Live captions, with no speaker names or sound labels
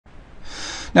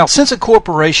Now, since a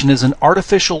corporation is an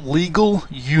artificial legal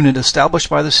unit established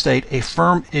by the state, a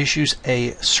firm issues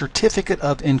a certificate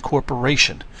of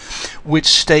incorporation, which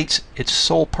states its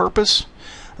sole purpose,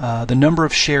 the number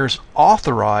of shares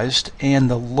authorized, and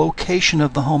the location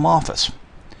of the home office.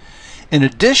 In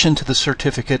addition to the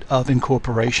certificate of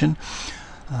incorporation,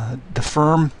 the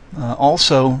firm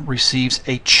also receives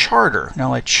a charter.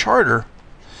 Now, a charter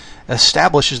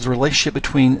establishes the relationship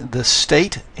between the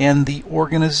state and the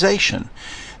organization.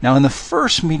 Now, in the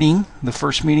first meeting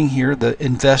here, the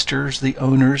investors, the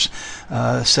owners,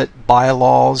 set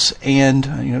bylaws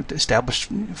and established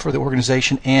for the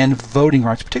organization and voting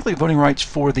rights, particularly voting rights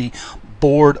for the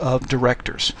board of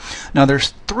directors. Now,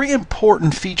 there's three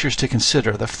important features to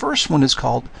consider. The first one is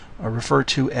called referred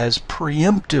to as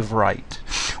preemptive right,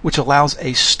 which allows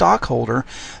a stockholder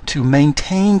to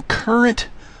maintain current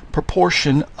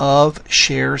proportion of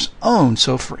shares owned.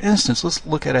 So, for instance, let's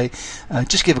look at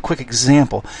just give a quick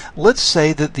example. Let's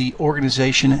say that the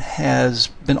organization has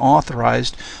been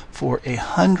authorized for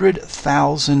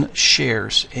 100,000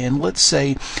 shares, and let's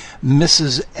say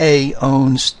Mrs. A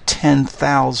owns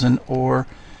 10,000, or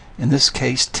in this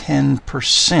case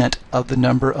 10% of the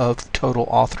number of total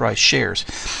authorized shares.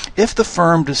 If the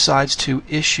firm decides to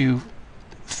issue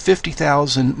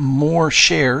 50,000 more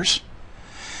shares,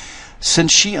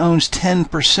 since she owns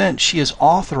 10%, she is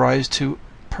authorized to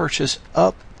purchase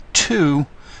up to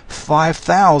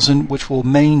 5,000, which will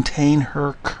maintain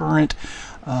her current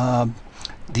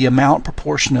the amount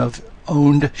proportion of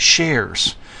owned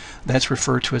shares. That's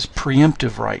referred to as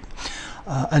preemptive right.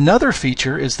 Another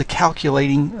feature is the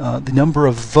calculating the number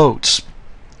of votes.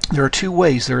 There are two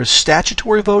ways. There is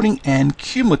statutory voting and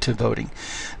cumulative voting.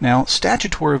 Now,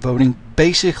 statutory voting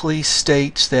basically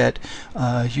states that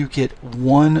you get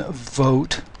one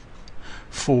vote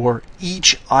for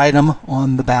each item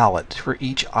on the ballot.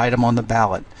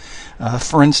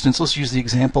 For instance, let's use the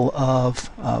example of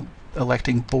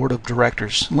electing board of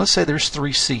directors. And let's say there's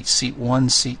 3 seats, seat 1,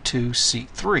 seat 2, seat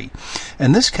 3.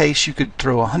 In this case, you could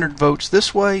throw 100 votes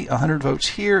this way, 100 votes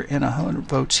here, and 100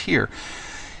 votes here.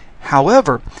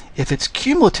 However, if it's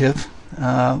cumulative,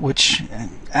 which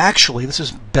actually this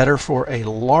is better for a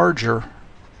larger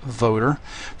voter.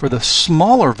 For the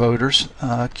smaller voters,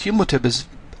 cumulative is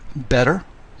better.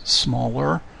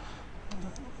 Smaller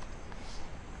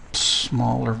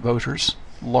voters,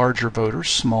 larger voters,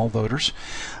 small voters.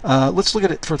 Let's look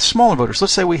at it for the smaller voters.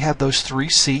 Let's say we have those 3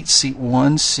 seats, seat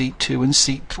 1, seat 2, and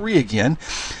seat 3 again.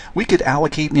 We could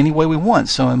allocate in any way we want.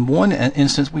 So in one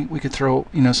instance, we could throw,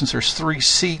 since there's 3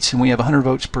 seats and we have 100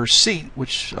 votes per seat,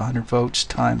 which 100 votes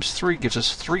times 3 gives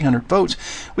us 300 votes,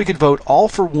 we could vote all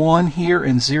for 1 here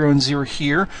and 0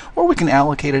 here, or we can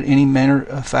allocate it any manner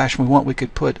of fashion we want. We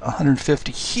could put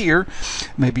 150 here,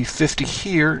 maybe 50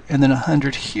 here, and then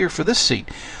 100 here for this seat.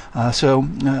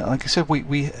 Like I said,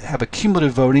 we have a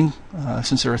cumulative voting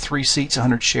since there are 3 seats,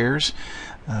 100 shares.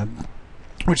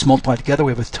 We just multiply together.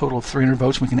 We have a total of 300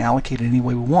 votes. We can allocate it any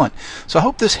way we want. So I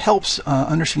hope this helps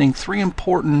understanding 3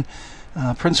 important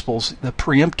principles: the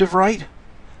preemptive right,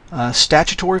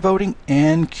 statutory voting,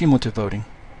 and cumulative voting.